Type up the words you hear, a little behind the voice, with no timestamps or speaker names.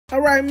All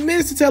right,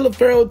 Mr.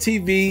 Taliaferro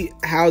TV,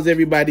 how's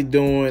everybody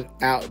doing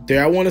out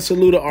there? I want to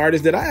salute an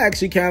artist that I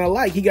actually kind of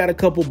like. He got a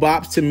couple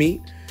bops to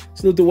me.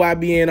 Salute to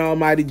YBN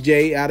Almighty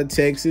J out of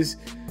Texas.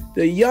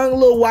 The young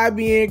little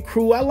YBN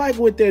crew, I like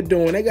what they're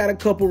doing. They got a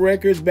couple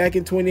records back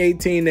in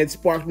 2018 that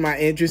sparked my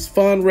interest.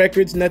 Fun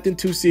records, nothing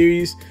too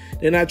serious.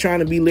 They're not trying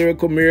to be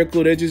lyrical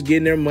miracle. They're just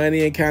getting their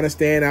money and kind of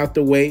staying out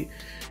the way.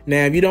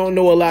 Now, if you don't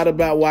know a lot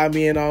about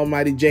YBN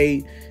Almighty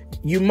J,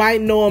 you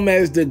might know him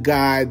as the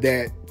guy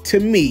that, to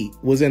me,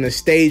 was in a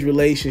staged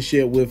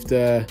relationship with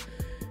the,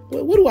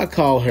 what do I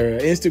call her?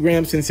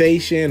 Instagram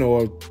sensation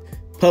or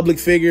public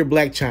figure,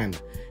 Blac Chyna.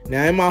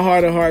 Now, in my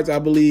heart of hearts, I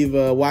believe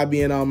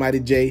YBN Almighty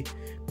J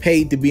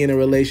paid to be in a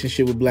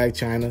relationship with Blac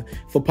Chyna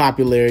for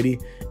popularity.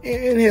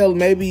 And hell,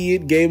 maybe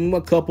it gave him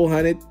a couple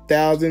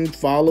 100,000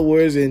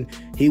 followers and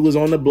he was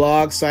on the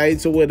blog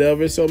sites or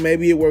whatever. So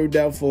maybe it worked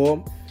out for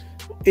him.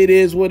 It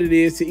is what it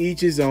is, to each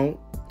his own.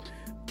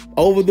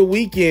 Over the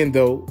weekend,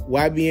 though,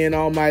 YBN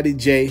Almighty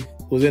J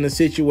was in a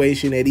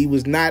situation that he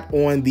was not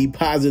on the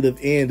positive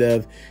end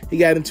of. He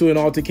got into an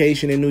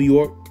altercation in New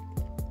York,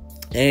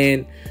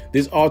 and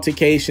this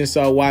altercation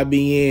saw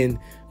YBN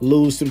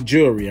lose some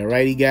jewelry, all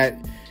right?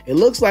 It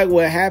looks like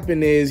what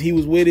happened is he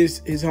was with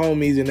his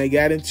homies, and they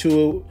got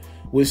into it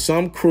with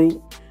some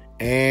crew,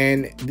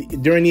 and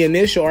during the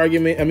initial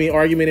argument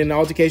and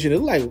altercation, it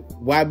looked like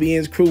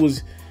YBN's crew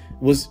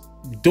was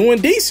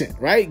doing decent,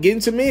 right? Getting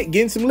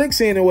some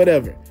licks in or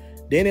whatever.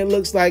 Then it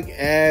looks like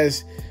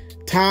as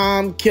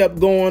time kept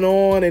going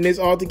on and this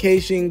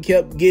altercation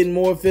kept getting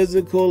more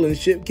physical and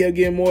shit kept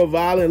getting more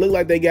violent, it looked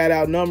like they got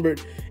outnumbered,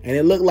 and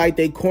it looked like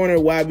they cornered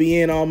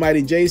YBN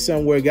Almighty J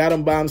somewhere, got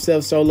him by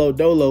himself solo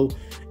dolo,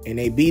 and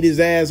they beat his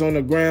ass on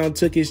the ground,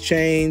 took his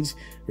chains,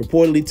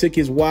 reportedly took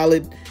his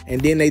wallet, and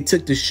then they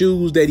took the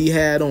shoes that he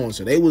had on.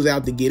 So they was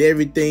out to get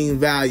everything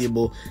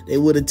valuable. They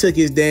would have took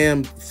his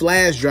damn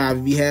flash drive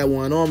if he had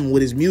one on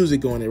with his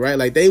music on it, right?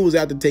 Like, they was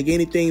out to take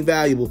anything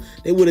valuable.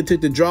 They would have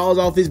took the drawers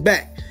off his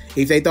back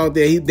if they thought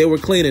that they were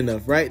clean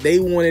enough, right? They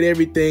wanted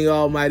everything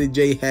Almighty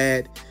J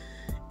had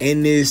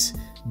in this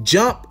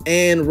jump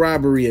and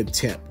robbery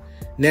attempt.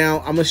 Now,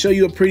 I'm going to show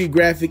you a pretty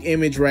graphic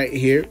image right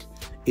here.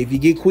 If you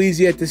get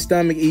queasy at the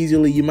stomach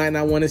easily, you might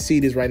not want to see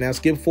this right now.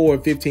 Skip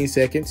forward 15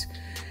 seconds.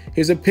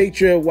 Here's a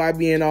picture of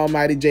YBN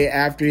Almighty J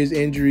after his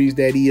injuries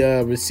that he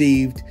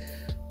received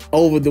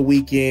over the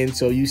weekend.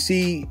 So you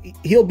see,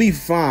 he'll be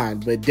fine,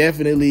 but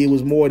definitely it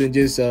was more than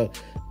just a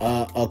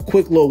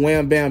quick little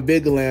wham bam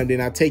bigger then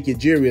I take your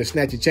jewelry or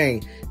snatch your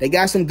chain. They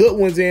got some good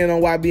ones in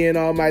on YBN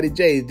Almighty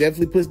J.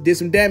 Definitely did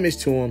some damage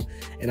to him,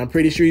 and I'm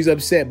pretty sure he's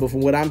upset, but from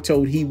what I'm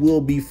told, he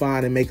will be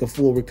fine and make a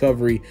full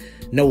recovery.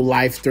 No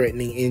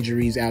life-threatening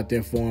injuries out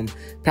there for him.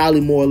 Probably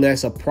more or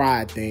less a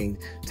pride thing.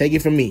 Take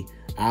it from me.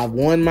 I've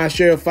won my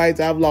share of fights.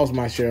 I've lost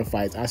my share of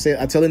fights. I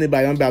tell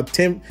anybody I'm about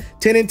 10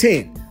 and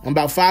 10. I'm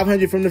about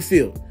 500 from the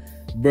field.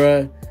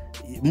 Bruh,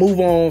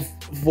 move on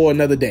for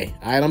another day.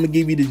 All right, I'm going to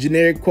give you the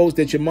generic quotes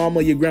that your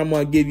mama or your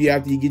grandma give you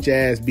after you get your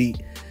ass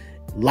beat.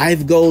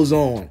 Life goes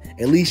on.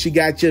 At least you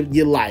got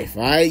your life,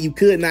 all right? You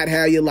could not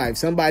have your life.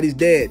 Somebody's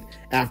dead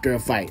after a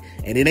fight,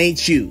 and it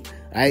ain't you.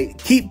 All right,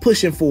 keep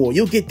pushing forward.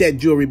 You'll get that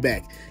jewelry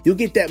back. You'll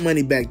get that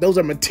money back. Those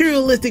are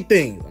materialistic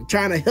things. I'm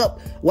trying to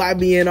help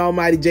YBN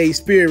Almighty J's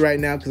spirit right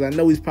now because I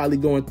know he's probably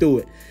going through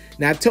it.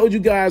 Now, I told you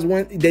guys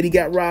that he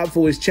got robbed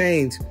for his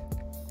chains.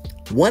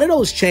 One of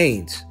those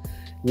chains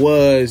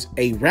was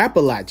a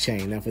Rap-A-Lot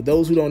chain. Now, for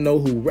those who don't know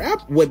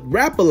what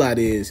Rap-A-Lot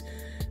is,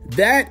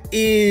 that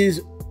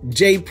is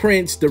J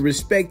Prince, the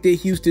respected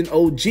Houston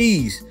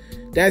OGs.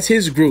 That's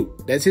his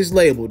group. That's his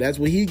label. That's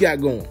what he got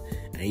going.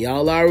 And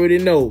y'all already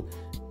know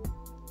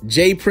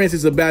J Prince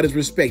is about his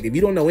respect. If you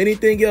don't know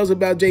anything else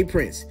about J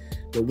Prince,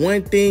 the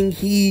one thing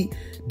he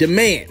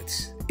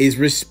demands is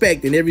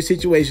respect in every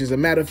situation. As a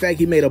matter of fact,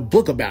 he made a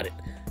book about it.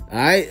 All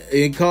right,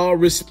 and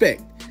called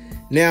Respect.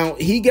 Now,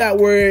 he got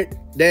word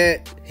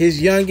that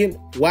his youngin,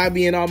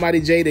 YBN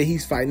Almighty J, that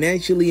he's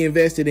financially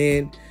invested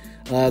in,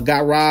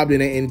 got robbed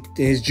and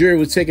his jewelry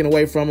was taken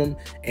away from him,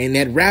 and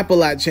that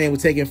Rap-A-Lot chain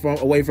was taken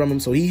away from him.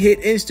 So he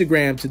hit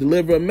Instagram to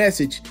deliver a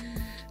message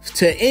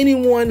to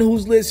anyone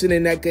who's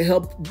listening that could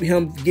help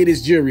him get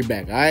his jewelry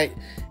back, all right?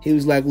 He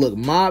was like, look,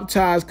 mob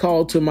ties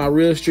call to my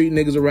real street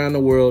niggas around the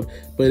world,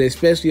 but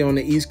especially on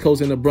the East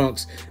Coast and the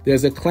Bronx.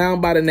 There's a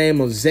clown by the name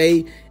of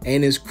Zay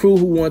and his crew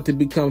who want to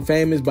become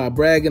famous by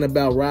bragging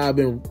about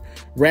robbing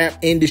rap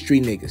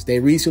industry niggas. They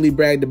recently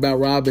bragged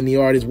about robbing the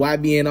artist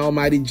YBN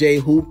Almighty J,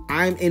 who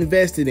I'm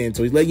invested in.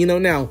 So he's letting you know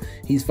now,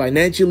 he's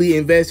financially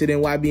invested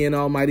in YBN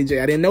Almighty J.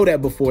 I didn't know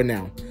that before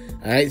now.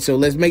 All right, so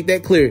let's make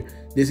that clear.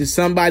 This is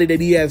somebody that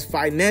he has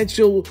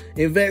financial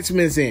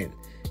investments in.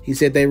 He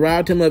said they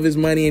robbed him of his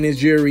money and his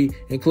jewelry,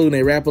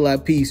 including a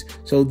Rap-A-Lot piece,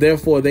 so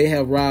therefore they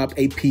have robbed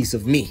a piece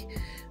of me.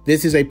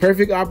 This is a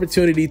perfect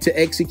opportunity to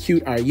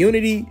execute our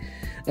unity,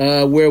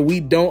 where we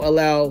don't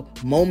allow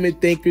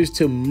moment thinkers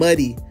to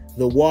muddy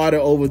the water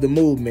over the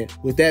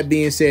movement. With that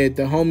being said,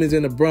 the homies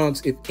in the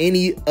Bronx, if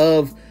any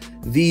of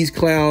these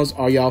clowns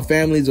are y'all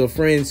families or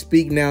friends,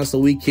 speak now so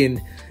we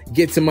can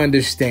get some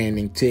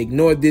understanding. To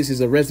ignore this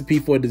is a recipe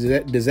for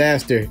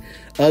disaster.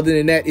 Other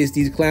than that, it's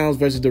these clowns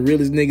versus the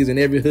realest niggas in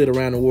every hood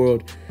around the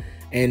world.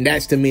 And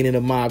that's the meaning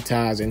of mob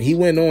ties. And he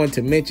went on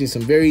to mention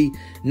some very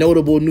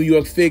notable New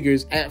York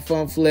figures: at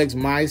Fun Flex,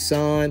 My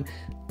Son,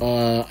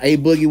 A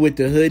Boogie with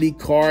the Hoodie,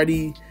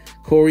 Cardi,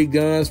 Corey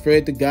Guns,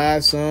 Fred the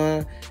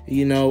Godson,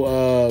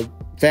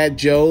 Fat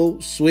Joe,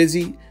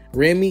 Swizzy,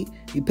 Remy.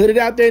 He put it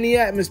out there in the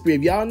atmosphere.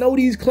 If y'all know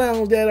these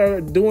clowns that are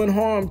doing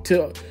harm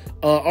to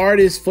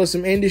artists for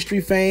some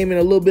industry fame and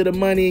a little bit of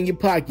money in your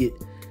pocket,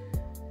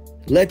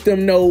 let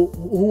them know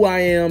who I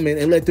am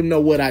and let them know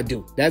what I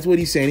do. That's what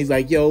he's saying. He's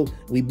like, yo,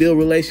 we build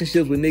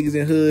relationships with niggas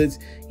in hoods.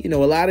 A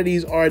lot of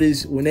these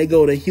artists, when they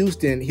go to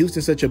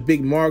Houston's such a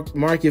big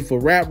market for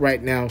rap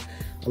right now.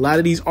 A lot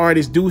of these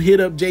artists do hit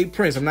up Jay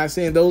Prince. I'm not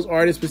saying those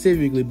artists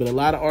specifically, but a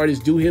lot of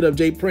artists do hit up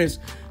Jay Prince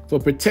for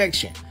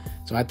protection.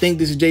 So I think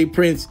this is Jay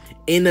Prince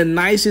in the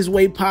nicest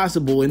way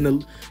possible, in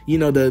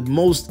the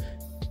most,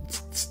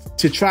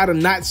 to try to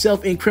not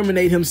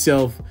self-incriminate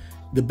himself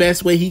the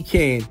best way he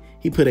can.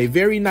 He put a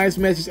very nice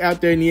message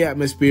out there in the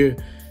atmosphere.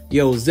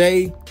 Yo,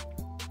 Zay,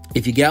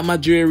 if you got my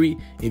jewelry,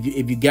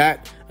 if you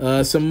got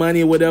some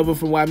money or whatever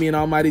from YBN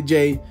Almighty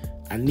J,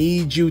 I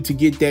need you to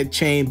get that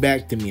chain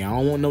back to me. I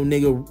don't want no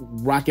nigga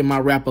rocking my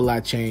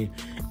Rap-A-Lot chain.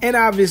 And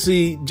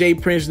obviously, Jay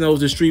Prince knows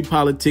the street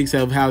politics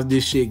of how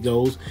this shit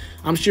goes.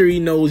 I'm sure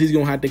he knows he's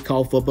going to have to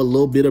cough up a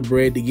little bit of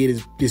bread to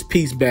get his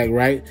piece back,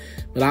 right?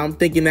 But I'm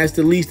thinking that's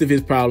the least of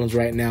his problems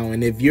right now.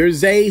 And if you're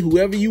Zay,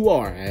 whoever you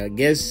are, I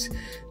guess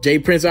Jay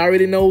Prince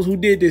already knows who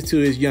did this to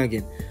his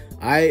youngin'.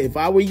 If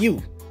I were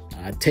you,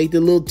 I'd take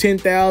the little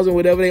 $10,000,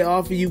 whatever they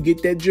offer you,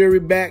 get that jewelry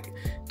back.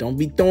 Don't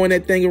be throwing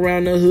that thing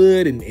around the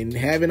hood and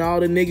having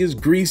all the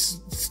niggas grease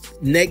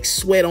neck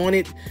sweat on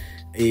it.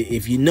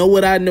 If you know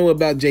what I know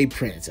about Jay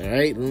Prince, all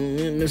right?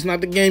 It's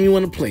not the game you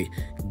want to play.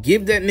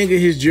 Give that nigga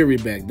his jewelry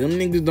back. Them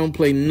niggas don't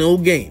play no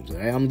games, all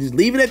right? I'm just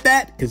leaving it at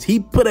that because he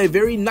put a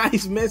very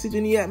nice message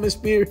in the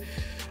atmosphere.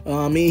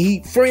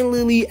 He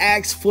friendlily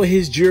asked for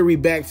his jewelry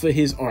back for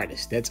his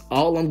artist. That's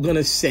all I'm going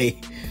to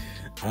say.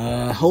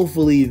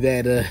 Hopefully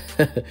that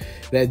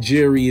that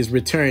jewelry is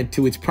returned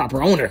to its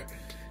proper owner.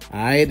 All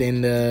right,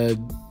 and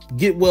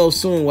get well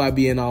soon,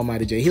 YBN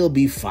Almighty J. He'll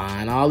be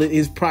fine. All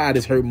his pride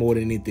is hurt more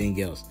than anything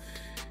else.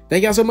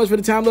 Thank y'all so much for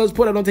the time, love,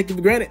 support. I don't take it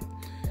for granted.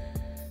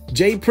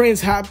 Jay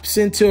Prince hops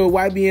into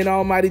YBN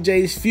Almighty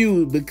J's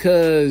feud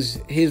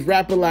because his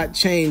Rap-A-Lot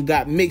chain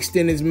got mixed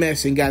in his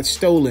mess and got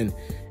stolen.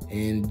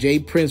 And Jay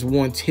Prince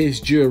wants his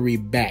jewelry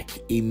back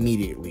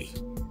immediately.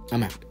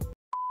 I'm out.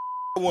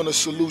 I want to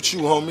salute you,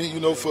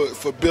 homie,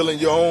 for building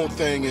your own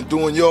thing and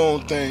doing your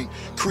own thing,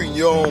 creating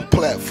your own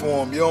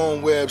platform, your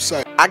own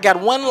website. I got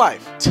one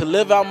life to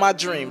live out my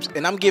dreams,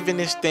 and I'm giving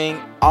this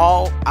thing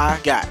all I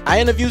got.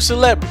 I interview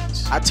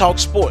celebrities. I talk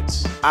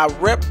sports. I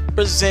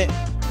represent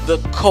the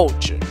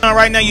culture.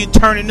 Right now, you're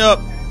turning up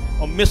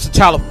on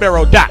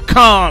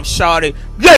itsmrtaliaferro.com, shawty. Yeah.